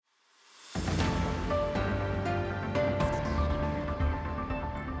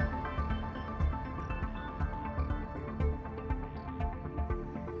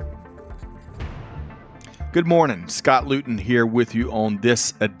Good morning. Scott Luton here with you on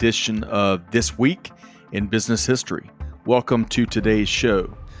this edition of This Week in Business History. Welcome to today's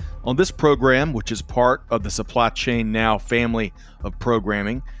show. On this program, which is part of the Supply Chain Now family of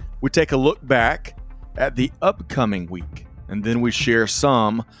programming, we take a look back at the upcoming week, and then we share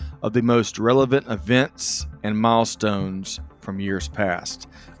some of the most relevant events and milestones from years past.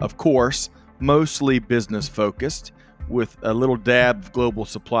 Of course, mostly business focused, with a little dab of global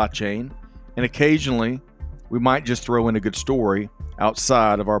supply chain, and occasionally we might just throw in a good story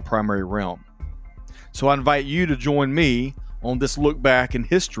outside of our primary realm. So I invite you to join me on this look back in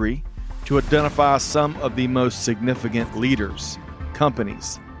history to identify some of the most significant leaders,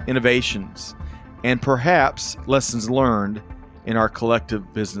 companies, innovations, and perhaps lessons learned in our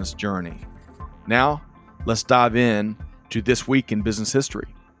collective business journey. Now, let's dive in to This Week in Business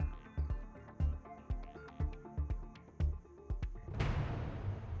History.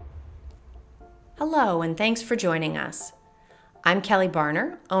 Hello, and thanks for joining us. I'm Kelly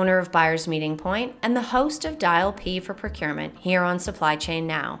Barner, owner of Buyers Meeting Point and the host of Dial P for Procurement here on Supply Chain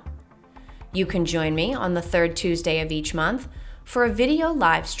Now. You can join me on the third Tuesday of each month for a video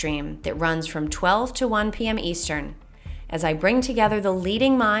live stream that runs from 12 to 1 p.m. Eastern as I bring together the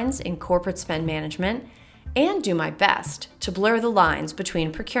leading minds in corporate spend management and do my best to blur the lines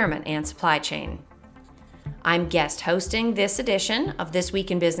between procurement and supply chain. I'm guest hosting this edition of This Week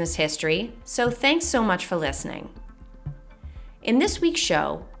in Business History, so thanks so much for listening. In this week's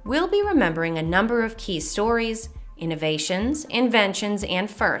show, we'll be remembering a number of key stories, innovations, inventions, and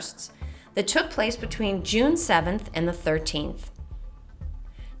firsts that took place between June 7th and the 13th.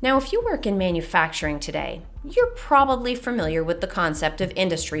 Now, if you work in manufacturing today, you're probably familiar with the concept of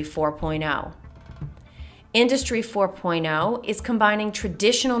Industry 4.0. Industry 4.0 is combining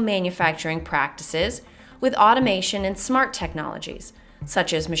traditional manufacturing practices with automation and smart technologies,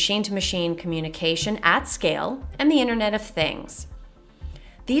 such as machine-to-machine communication at scale and the Internet of Things.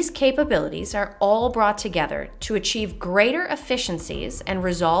 These capabilities are all brought together to achieve greater efficiencies and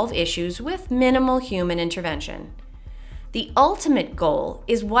resolve issues with minimal human intervention. The ultimate goal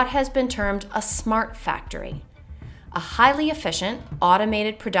is what has been termed a smart factory, a highly efficient,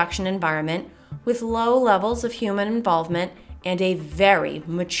 automated production environment with low levels of human involvement and a very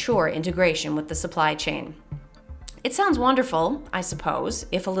mature integration with the supply chain. It sounds wonderful, I suppose,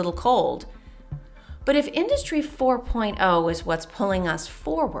 if a little cold. But if Industry 4.0 is what's pulling us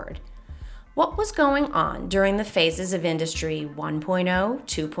forward, what was going on during the phases of Industry 1.0,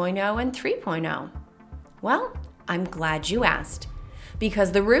 2.0, and 3.0? Well, I'm glad you asked,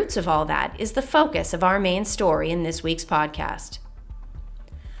 because the roots of all that is the focus of our main story in this week's podcast.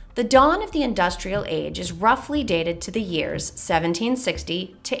 The dawn of the industrial age is roughly dated to the years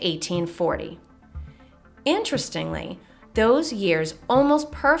 1760 to 1840. Interestingly, those years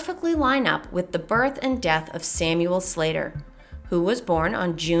almost perfectly line up with the birth and death of Samuel Slater, who was born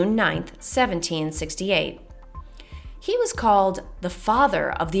on June 9th, 1768. He was called the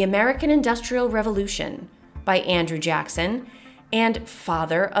father of the American Industrial Revolution by Andrew Jackson and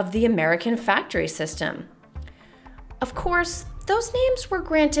father of the American factory system. Of course, those names were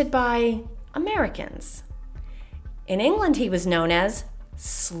granted by Americans. In England, he was known as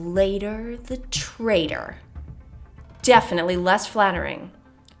Slater the Traitor. Definitely less flattering.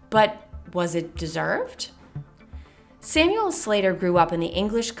 But was it deserved? Samuel Slater grew up in the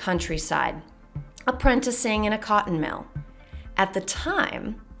English countryside, apprenticing in a cotton mill. At the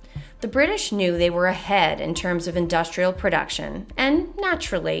time, the British knew they were ahead in terms of industrial production and,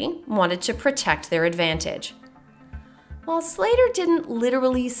 naturally, wanted to protect their advantage. While Slater didn't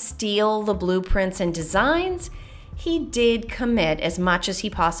literally steal the blueprints and designs, he did commit as much as he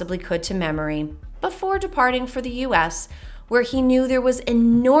possibly could to memory before departing for the U.S., where he knew there was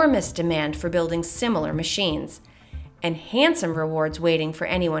enormous demand for building similar machines, and handsome rewards waiting for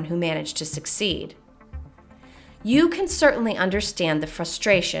anyone who managed to succeed. You can certainly understand the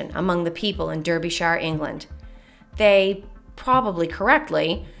frustration among the people in Derbyshire, England. They, probably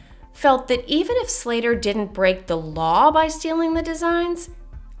correctly, felt that even if Slater didn't break the law by stealing the designs,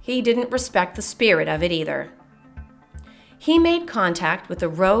 he didn't respect the spirit of it either. He made contact with a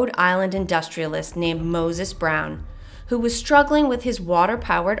Rhode Island industrialist named Moses Brown, who was struggling with his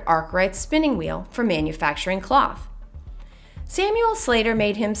water-powered Arkwright spinning wheel for manufacturing cloth. Samuel Slater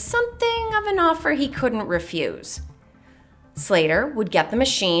made him something of an offer he couldn't refuse. Slater would get the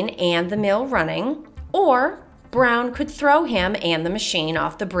machine and the mill running, or Brown could throw him and the machine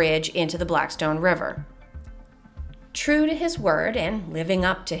off the bridge into the Blackstone River. True to his word and living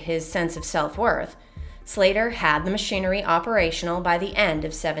up to his sense of self-worth, Slater had the machinery operational by the end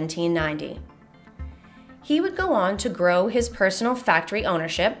of 1790. He would go on to grow his personal factory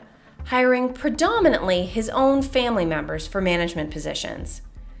ownership, hiring predominantly his own family members for management positions.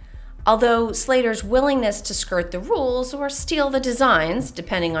 Although Slater's willingness to skirt the rules or steal the designs,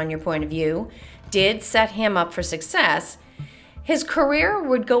 depending on your point of view, did set him up for success, his career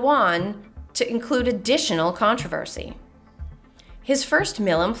would go on to include additional controversy. His first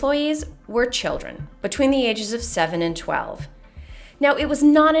mill employees were children, between the ages of 7 and 12. Now, it was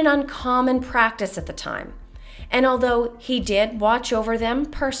not an uncommon practice at the time, and although he did watch over them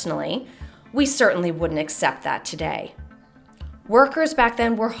personally, we certainly wouldn't accept that today. Workers back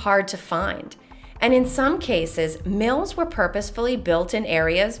then were hard to find, and in some cases, mills were purposefully built in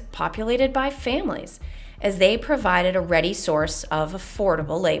areas populated by families, as they provided a ready source of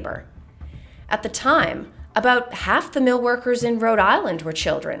affordable labor. At the time, about half the mill workers in Rhode Island were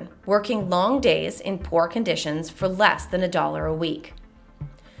children, working long days in poor conditions for less than $1 a week.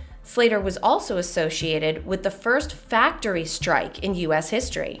 Slater was also associated with the first factory strike in U.S.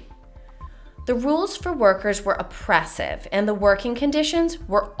 history. The rules for workers were oppressive and the working conditions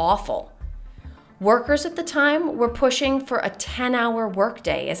were awful. Workers at the time were pushing for a 10-hour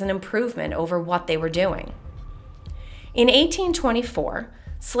workday as an improvement over what they were doing. In 1824,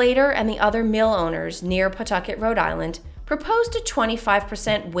 Slater and the other mill owners near Pawtucket, Rhode Island, proposed a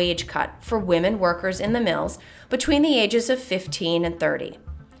 25% wage cut for women workers in the mills between the ages of 15 and 30.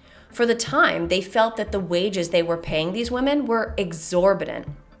 For the time, they felt that the wages they were paying these women were exorbitant.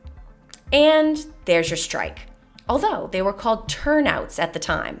 And there's your strike, although they were called turnouts at the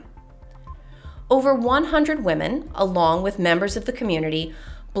time. Over 100 women, along with members of the community,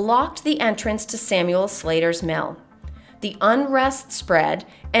 blocked the entrance to Samuel Slater's mill. The unrest spread,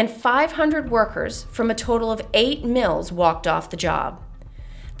 and 500 workers from a total of 8 mills walked off the job.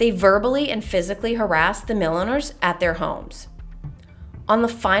 They verbally and physically harassed the mill owners at their homes. On the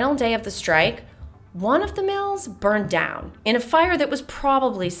final day of the strike, one of the mills burned down in a fire that was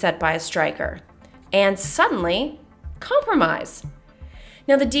probably set by a striker. And suddenly, compromise.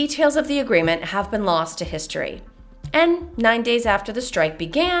 Now, the details of the agreement have been lost to history. And 9 days after the strike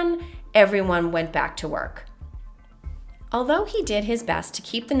began, everyone went back to work. Although he did his best to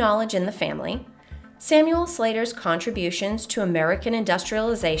keep the knowledge in the family, Samuel Slater's contributions to American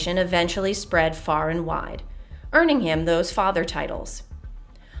industrialization eventually spread far and wide, earning him those father titles.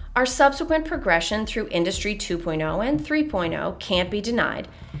 Our subsequent progression through Industry 2.0 and 3.0 can't be denied,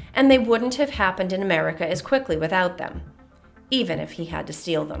 and they wouldn't have happened in America as quickly without them, even if he had to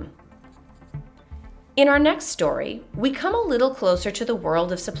steal them. In our next story, we come a little closer to the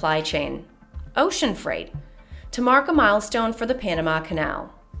world of supply chain, ocean freight, to mark a milestone for the Panama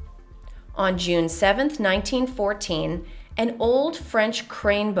Canal. On June 7, 1914, an old French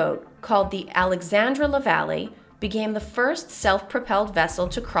crane boat called the Alexandre Lavallee became the first self-propelled vessel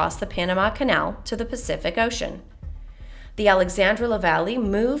to cross the Panama Canal to the Pacific Ocean. The Alexandre Lavallee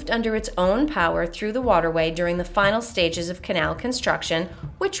moved under its own power through the waterway during the final stages of canal construction,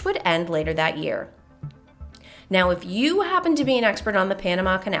 which would end later that year. Now, if you happen to be an expert on the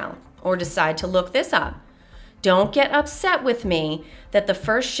Panama Canal or decide to look this up, don't get upset with me that the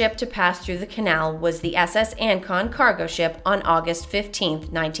first ship to pass through the canal was the SS Ancon cargo ship on August 15,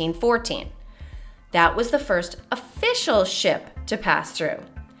 1914. That was the first official ship to pass through.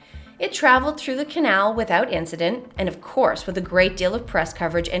 It traveled through the canal without incident and, of course, with a great deal of press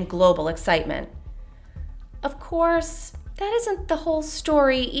coverage and global excitement. Of course, that isn't the whole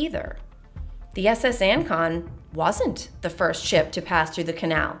story either. The SS Ancon wasn't the first ship to pass through the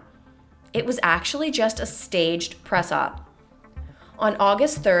canal. It was actually just a staged press-op. On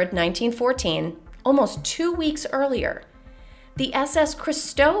August 3, 1914, almost 2 weeks earlier, the SS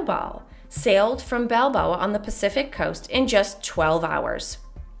Cristobal sailed from Balboa on the Pacific coast in just 12 hours.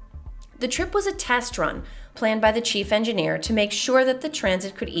 The trip was a test run planned by the chief engineer to make sure that the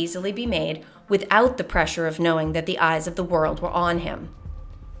transit could easily be made without the pressure of knowing that the eyes of the world were on him.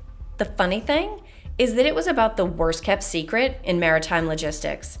 The funny thing is that it was about the worst-kept secret in maritime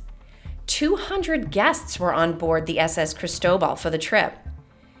logistics. 200 guests were on board the SS Cristobal for the trip.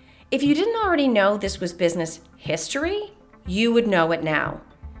 If you didn't already know this was business history, you would know it now.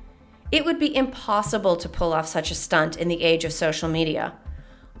 It would be impossible to pull off such a stunt in the age of social media.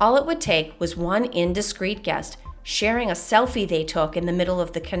 All it would take was one indiscreet guest sharing a selfie they took in the middle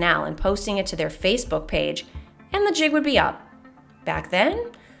of the canal and posting it to their Facebook page, and the jig would be up. Back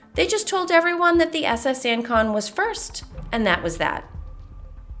then, they just told everyone that the SS Ancon was first, and that was that.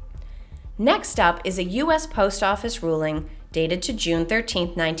 Next up is a U.S. Post Office ruling dated to June 13,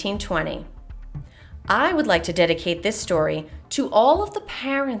 1920. I would like to dedicate this story to all of the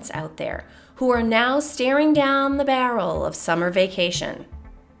parents out there who are now staring down the barrel of summer vacation.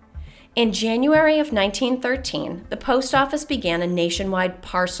 In January of 1913, the post office began a nationwide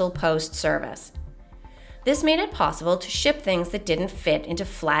parcel post service. This made it possible to ship things that didn't fit into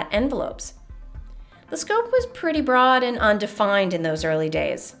flat envelopes. The scope was pretty broad and undefined in those early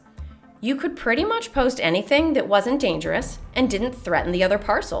days. You could pretty much post anything that wasn't dangerous and didn't threaten the other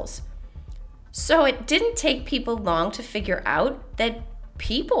parcels. So it didn't take people long to figure out that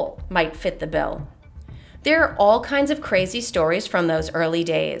people might fit the bill. There are all kinds of crazy stories from those early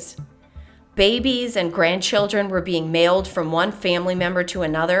days. Babies and grandchildren were being mailed from one family member to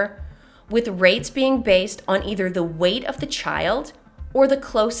another, with rates being based on either the weight of the child or the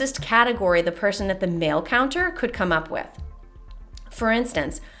closest category the person at the mail counter could come up with. For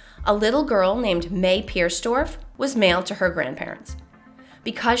instance, a little girl named May Piersdorf was mailed to her grandparents.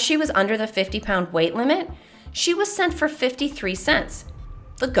 Because she was under the 50-pound weight limit, she was sent for 53 cents,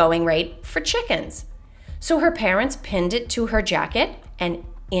 the going rate for chickens. So her parents pinned it to her jacket, and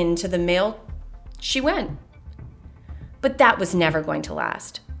into the mail she went. But that was never going to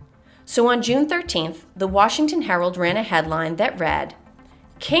last. So on June 13th, the Washington Herald ran a headline that read,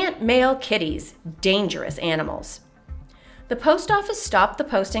 "Can't mail kitties, dangerous animals." The post office stopped the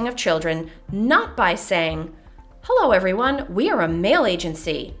posting of children not by saying, "Hello everyone, we are a mail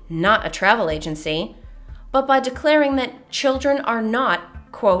agency, not a travel agency," but by declaring that children are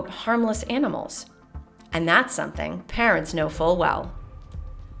not, quote, harmless animals. And that's something parents know full well.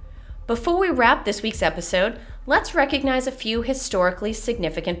 Before we wrap this week's episode, let's recognize a few historically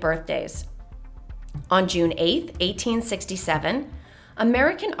significant birthdays. On June 8, 1867,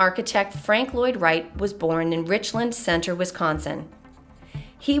 American architect Frank Lloyd Wright was born in Richland Center, Wisconsin.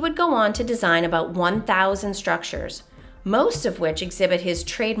 He would go on to design about 1,000 structures, most of which exhibit his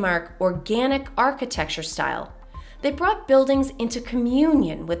trademark organic architecture style that brought buildings into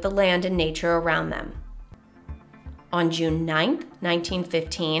communion with the land and nature around them. On June 9,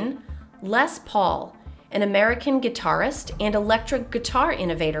 1915, Les Paul, an American guitarist and electric guitar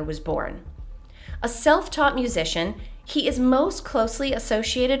innovator, was born. A self-taught musician, he is most closely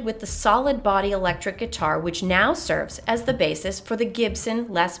associated with the solid body electric guitar, which now serves as the basis for the Gibson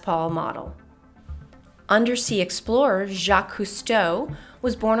Les Paul model. Undersea explorer Jacques Cousteau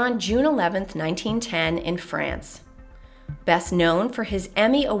was born on June 11, 1910 in France. Best known for his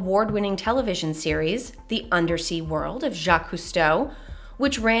Emmy award-winning television series, The Undersea World of Jacques Cousteau,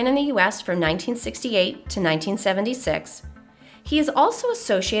 which ran in the U.S. from 1968 to 1976, he is also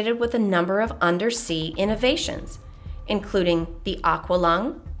associated with a number of undersea innovations, including the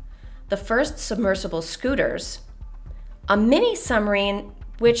Aqualung, the first submersible scooters, a mini submarine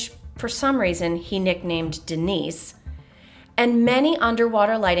which, for some reason, he nicknamed Denise, and many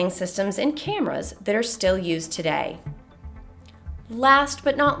underwater lighting systems and cameras that are still used today. Last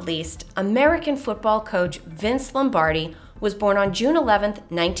but not least, American football coach Vince Lombardi was born on June 11,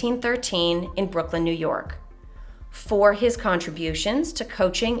 1913 in Brooklyn, New York. For his contributions to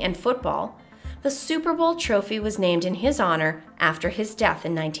coaching and football, the Super Bowl trophy was named in his honor after his death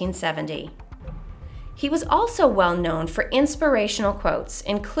in 1970. He was also well known for inspirational quotes,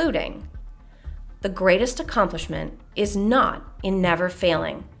 including, "The greatest accomplishment is not in never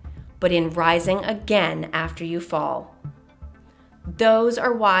failing, but in rising again after you fall." Those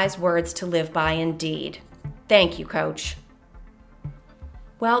are wise words to live by indeed. Thank you, Coach.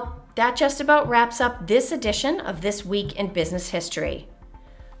 Well, that just about wraps up this edition of This Week in Business History.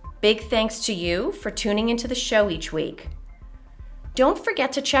 Big thanks to you for tuning into the show each week. Don't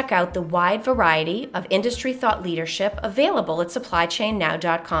forget to check out the wide variety of industry thought leadership available at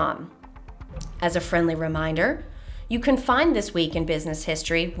supplychainnow.com. As a friendly reminder, you can find This Week in Business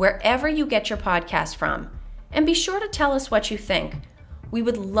History wherever you get your podcast from, and be sure to tell us what you think. We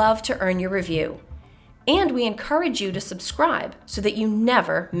would love to earn your review. And we encourage you to subscribe so that you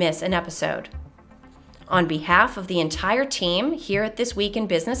never miss an episode. On behalf of the entire team here at This Week in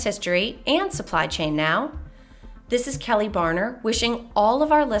Business History and Supply Chain Now, this is Kelly Barner wishing all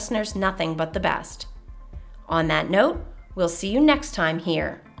of our listeners nothing but the best. On that note, we'll see you next time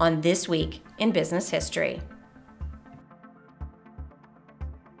here on This Week in Business History.